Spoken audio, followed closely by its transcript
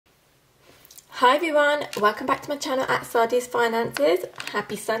Hi everyone, welcome back to my channel at Saadia's Finances.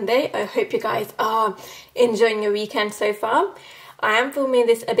 Happy Sunday. I hope you guys are enjoying your weekend so far. I am filming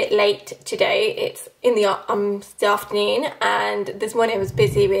this a bit late today. It's in the afternoon, and this morning I was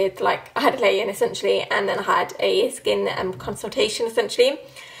busy with I had a lay-in essentially, and then I had a skin consultation essentially.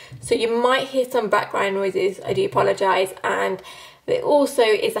 So you might hear some background noises. I do apologise, and there also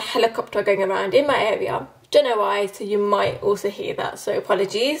is a helicopter going around in my area. Don't know why, so you might also hear that, so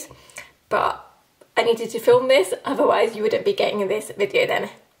apologies. But I needed to film this, otherwise you wouldn't be getting this video then.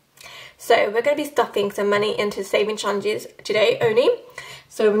 So we're going to be stuffing some money into saving challenges today only.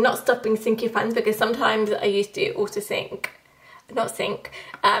 So we're not stuffing sinking funds, because sometimes I used to also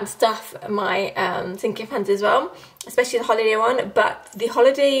stuff my sinking funds as well, especially the holiday one. But the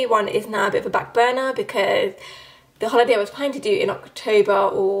holiday one is now a bit of a back burner, because the holiday I was planning to do in October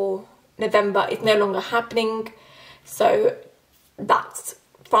or November is no longer happening. So that's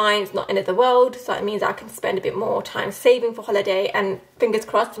fine, it's not end of the world. So that means I can spend a bit more time saving for holiday, and fingers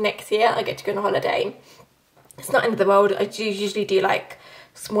crossed next year I get to go on a holiday. It's not end of the world. I do usually do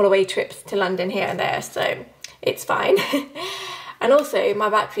small away trips to London here and there, so it's fine. And also my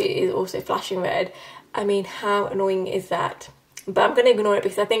battery is also flashing red. I mean, how annoying is that? But I'm going to ignore it,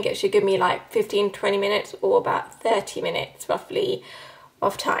 because I think it should give me 15-20 minutes or about 30 minutes roughly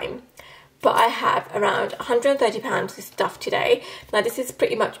of time. But I have around £130 to stuff today. Now this is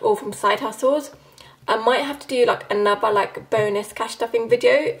pretty much all from side hustles. I might have to do another bonus cash stuffing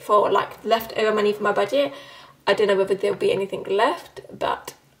video for leftover money for my budget. I don't know whether there'll be anything left,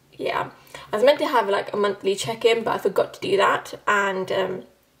 but yeah. I was meant to have a monthly check-in, but I forgot to do that, and I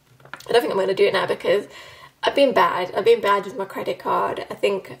don't think I'm going to do it now, because I've been bad. I've been bad with my credit card. I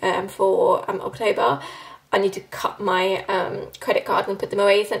think for October I need to cut my credit cards and put them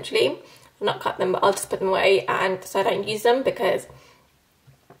away essentially. Not cut them, but I'll just put them away, and so I don't use them, because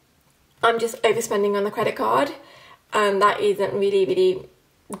I'm just overspending on the credit card, and that isn't really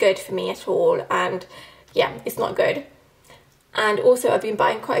good for me at all. And yeah, it's not good. And also I've been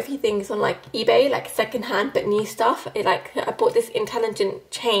buying quite a few things on eBay, secondhand but new stuff. I bought this intelligent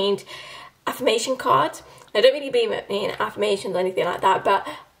change affirmation card. I don't really believe in affirmations or anything like that, but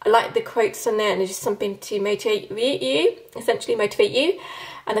I like the quotes on there, and it's just something to motivate you.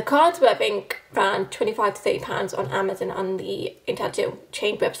 And the cards were, I think, around £25 to £30 on Amazon, on the Intelligent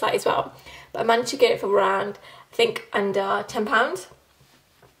Change website as well. But I managed to get it for around, I think, under £10.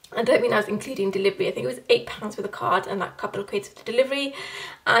 I don't think that was including delivery. I think it was £8 for the card and a couple of quid for the delivery.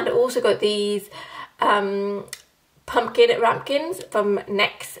 And I also got these pumpkin rampkins from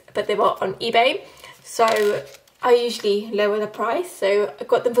Next, but they were on eBay. So I usually lower the price. So I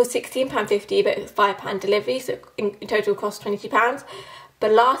got them for £16.50, but it was £5 delivery. So in total cost £22.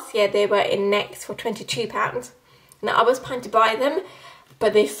 But last year they were in Next for £22. Now I was planning to buy them,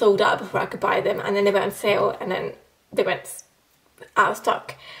 but they sold out before I could buy them, and then they went on sale, and then they went out of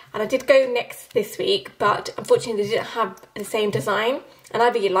stock. And I did go Next this week, but unfortunately they didn't have the same design, and I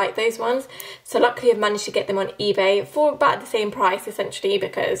really like those ones. So luckily I've managed to get them on eBay for about the same price essentially,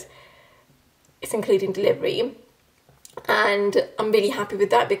 because it's including delivery. And I'm really happy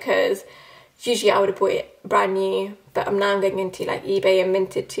with that, because usually I would have bought it brand new, but I'm now going into eBay and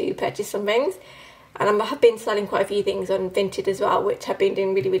Vinted to purchase some things. And I have been selling quite a few things on Vinted as well, which have been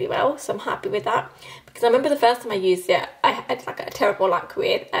doing really well. So I'm happy with that, because I remember the first time I used it, I had a terrible luck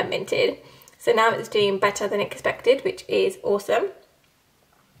with Vinted. So now it's doing better than expected, which is awesome.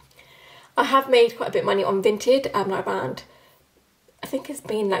 I have made quite a bit of money on Vinted. Around, I think it's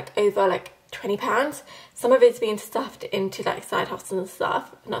been over £20. Some of it's been stuffed into side hustles and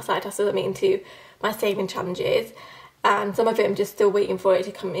stuff. Not side hustles, I mean into my saving challenges. And some of it I'm just still waiting for it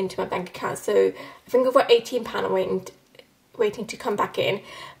to come into my bank account. So I think I've got £18 I'm waiting to come back in.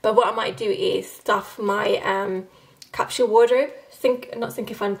 But what I might do is stuff my capsule wardrobe. Not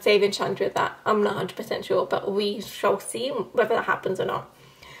sinking fund, saving challenge with that. I'm not 100% sure, but we shall see whether that happens or not.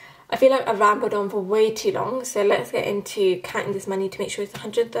 I feel like I've rambled on for way too long, so let's get into counting this money to make sure it's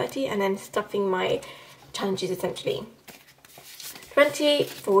 130, and then stuffing my challenges essentially. 20,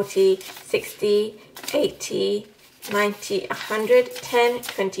 40, 60, 80, 90, 100, 10,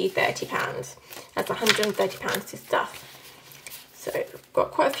 20, £30. That's £130 to stuff. So I've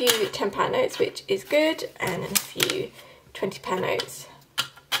got quite a few £10 notes, which is good, and then a few £20 notes.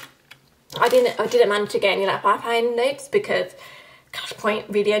 I didn't manage to get any £5 notes, because Cashpoint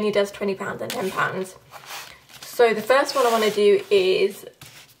really only does £20 and £10. So the first one I want to do is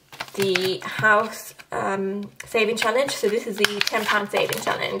the house saving challenge. So this is the £10 saving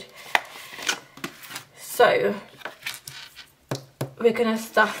challenge. So we're going to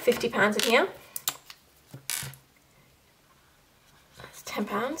stuff £50 in here. That's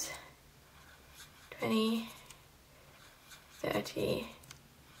 £10. 20, 30.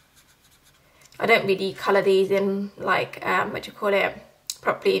 I don't really colour these in like, what do you call it,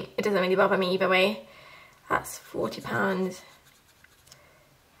 properly. It doesn't really bother me either way. That's £40,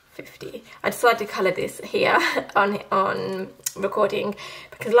 50. I decided to colour this here on recording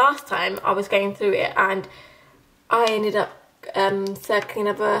because last time I was going through it and I ended up circling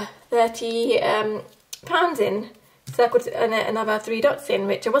another £30 in, circled another 3 dots in,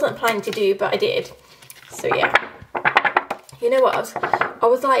 which I wasn't planning to do, but I did. So yeah. You know what, I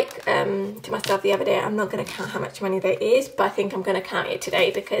was like to myself the other day, I'm not going to count how much money there is, but I think I'm going to count it today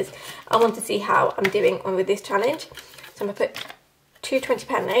because I want to see how I'm doing on with this challenge. So I'm going to put 2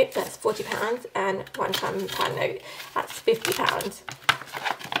 £20 notes, that's £40, and 1 £10 note, that's £50.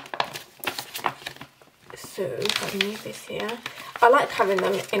 So if I move this here, I like having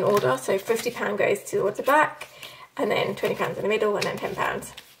them in order, so £50 goes towards the back, and then £20 in the middle, and then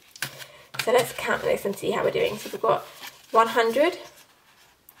 £10. So let's count this and see how we're doing. So we've got 100,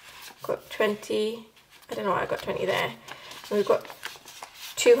 got 20, I don't know why I got 20 there, and we've got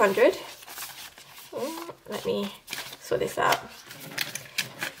 200, let me sort this out,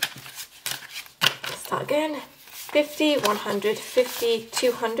 let's start again, 50, 100, 50,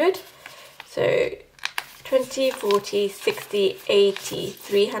 200, so 20, 40, 60, 80,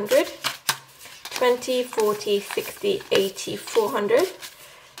 300, 20, 40, 60, 80, 400,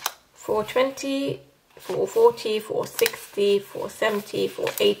 420, 440, 460, 470,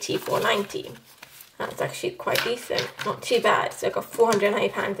 480, 490. That's actually quite decent, not too bad. So I've got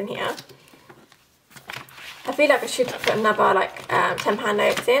 £490 in here. I feel like I should put another like £10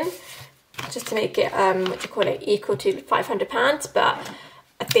 notes in, just to make it equal to £500, but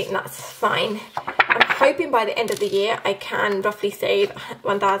I think that's fine. I'm hoping by the end of the year I can roughly save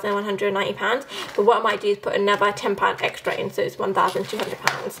 £1,190, but what I might do is put another £10 extra in, so it's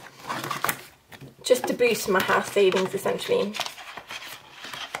 £1,200. Just to boost my house savings essentially.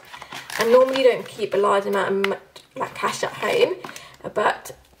 I normally don't keep a large amount of like cash at home,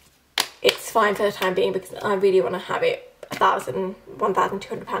 but it's fine for the time being because I really want to have it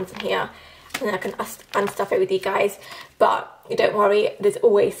 £1,200 in here, and then I can unstuff it with you guys. But don't worry, there's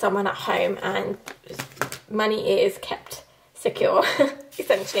always someone at home and money is kept secure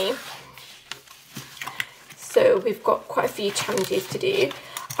essentially. So we've got quite a few challenges to do.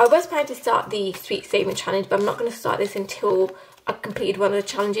 I was planning to start the sweet saving challenge, but I'm not going to start this until I've completed one of the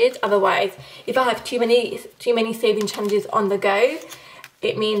challenges. Otherwise, if I have too many saving challenges on the go,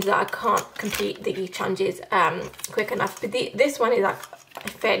 it means that I can't complete the challenges quick enough. But this one is like a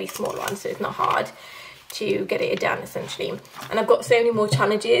fairly small one, so it's not hard to get it done essentially. And I've got so many more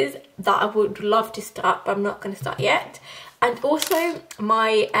challenges that I would love to start, but I'm not going to start yet. And also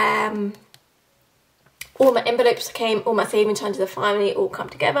my all my envelopes came, all my saving challenges have finally all come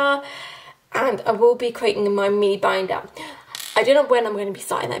together, and I will be creating my mini binder. I don't know when I'm going to be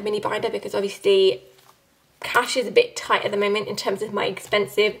starting that mini binder because obviously cash is a bit tight at the moment in terms of my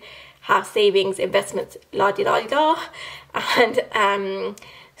expensive house savings, investments, la-di-da-di-da, and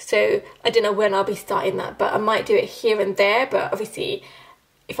so I don't know when I'll be starting that, but I might do it here and there. But obviously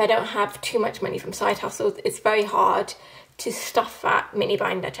if I don't have too much money from side hustles, it's very hard to stuff that mini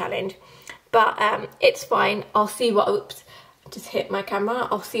binder challenge. But it's fine. I'll see what, oops, just hit my camera.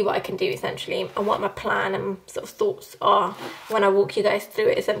 I'll see what I can do essentially and what my plan and sort of thoughts are when I walk you guys through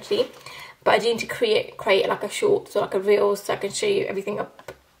it essentially. But I do need to create like a short, so like a reel, so I can show you everything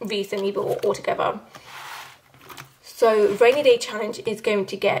up recently but all together. So rainy day challenge is going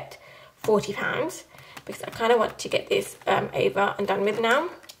to get £40 because I kind of want to get this over and done with now.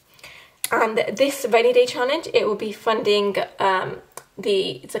 And this rainy day challenge, it will be funding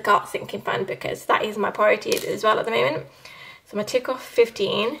the Zakat sinking fund because that is my priority as well at the moment. So I'm going to tick off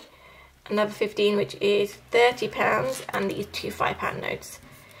 15, another 15 which is £30, and these 2 £5 notes.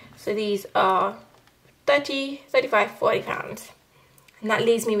 So these are 30, 35, £40, and that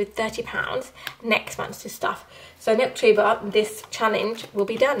leaves me with £30 next month to stuff. So in October this challenge will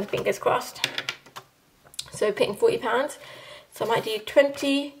be done, fingers crossed. So putting £40, so I might do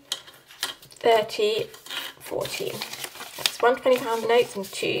 20, 30, 40. That's 1 £20 notes and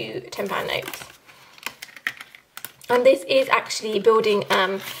 2 £10 notes. And this is actually building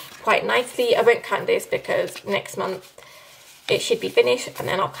quite nicely. I won't count this because next month it should be finished and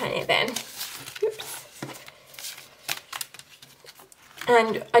then I'll count it then. Oops.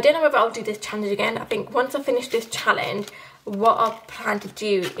 And I don't know whether I'll do this challenge again. I think once I finish this challenge, what I'll plan to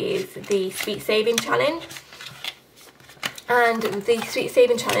do is the sweet saving challenge. And the sweet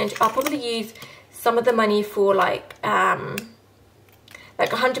saving challenge, I'll probably use some of the money for like £100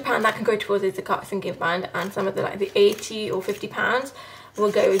 that can go towards the Zakat sinking fund, and some of the like the £80 or £50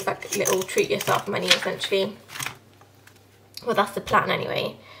 will go with like little treat yourself money essentially. Well, that's the plan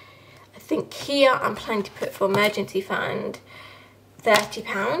anyway. I think here I'm planning to put for emergency fund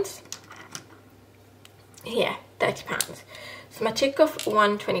 £30. Here, £30. So I took off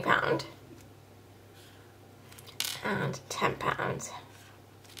one £20 and £10.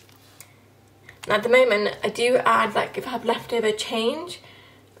 Now at the moment I do add, like if I have leftover change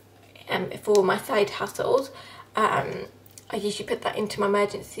for my side hustles, I usually put that into my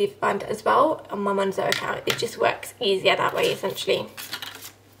emergency fund as well on my Monzo account. It just works easier that way essentially.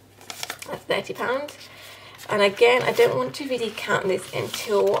 That's £30. And again, I don't want to really count this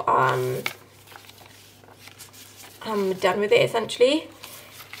until I'm done with it essentially.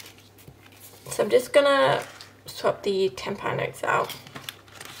 So I'm just gonna swap the £10 notes out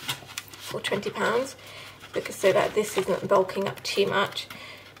for £20 because so that this isn't bulking up too much.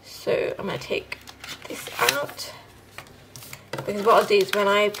 So I'm gonna take this out, because what I'll do is when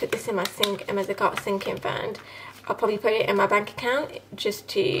I put this in my sinking fund, I'll probably put it in my bank account just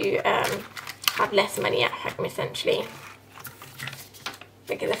to have less money at home essentially,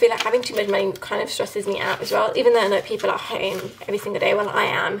 because I feel like having too much money kind of stresses me out as well, even though I know people are home every single day. Well, I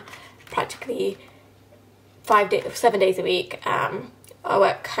am practically 7 days a week. I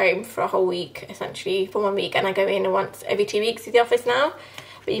work home for a whole week essentially, for 1 week, and I go in once every 2 weeks to the office now,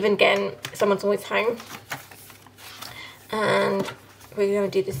 but even again someone's always home. And we're going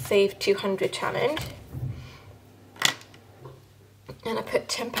to do the Save 200 challenge, and I put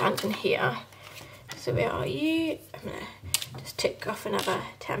 £10 in here. So where are you? I'm going to just tick off another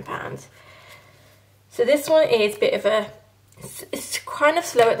 £10. So this one is a bit of a, it's kind of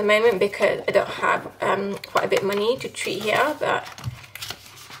slow at the moment because I don't have quite a bit of money to treat here, but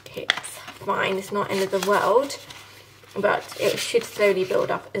it's fine, it's not end of the world, but it should slowly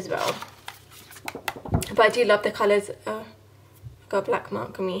build up as well. But I do love the colours. I've got a black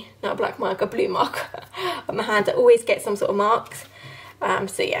mark on me, not a black mark, a blue mark on my hands. I always get some sort of marks.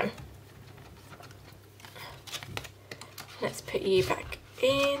 So yeah, let's put you back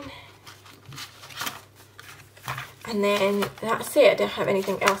in, and then that's it. I don't have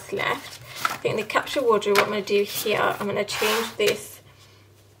anything else left. I think the capsule wardrobe, what I'm going to do here, I'm going to change this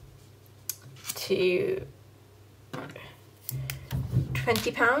to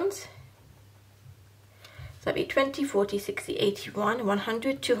 £20. So that'd be 20, 40, 60, 81,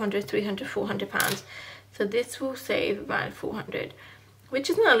 100, 200, 300, 400 pounds. So this will save around 400,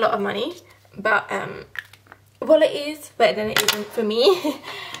 which is not a lot of money, but well, it is, but then it isn't for me.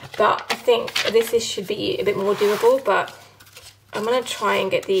 But I think this should be a bit more doable, but I'm gonna try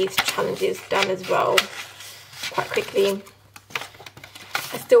and get these challenges done as well quite quickly.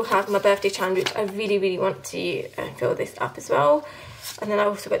 I still have my birthday challenge, which I really want to fill this up as well. And then I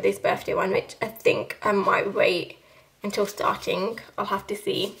also got this birthday one, which I think I might wait until starting. I'll have to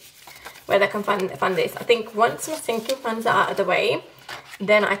see whether I can fund this. I think once my sinking funds are out of the way,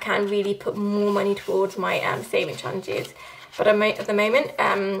 then I can really put more money towards my saving challenges. But at the moment,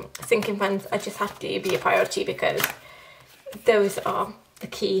 sinking funds, I just have to be a priority because those are the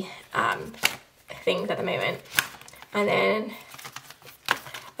key things at the moment. And then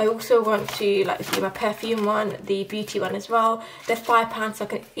I also want to do my perfume one, the beauty one as well. They're £5, so I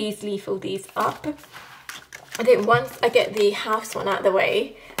can easily fill these up. I think once I get the house one out of the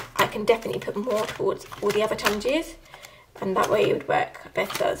way, I can definitely put more towards all the other challenges, and that way it would work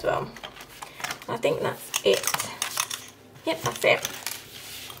better as well. I think that's it. Yep, that's it.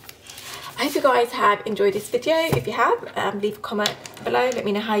 I hope you guys have enjoyed this video. If you have, leave a comment below. Let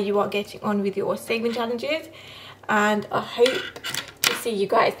me know how you are getting on with your saving challenges. And I hope to see you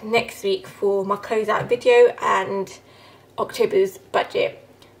guys next week for my closeout video and October's budget.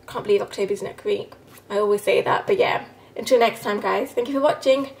 Can't believe October's next week. I always say that, but yeah. Until next time, guys. Thank you for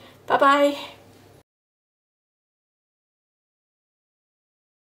watching. Bye-bye.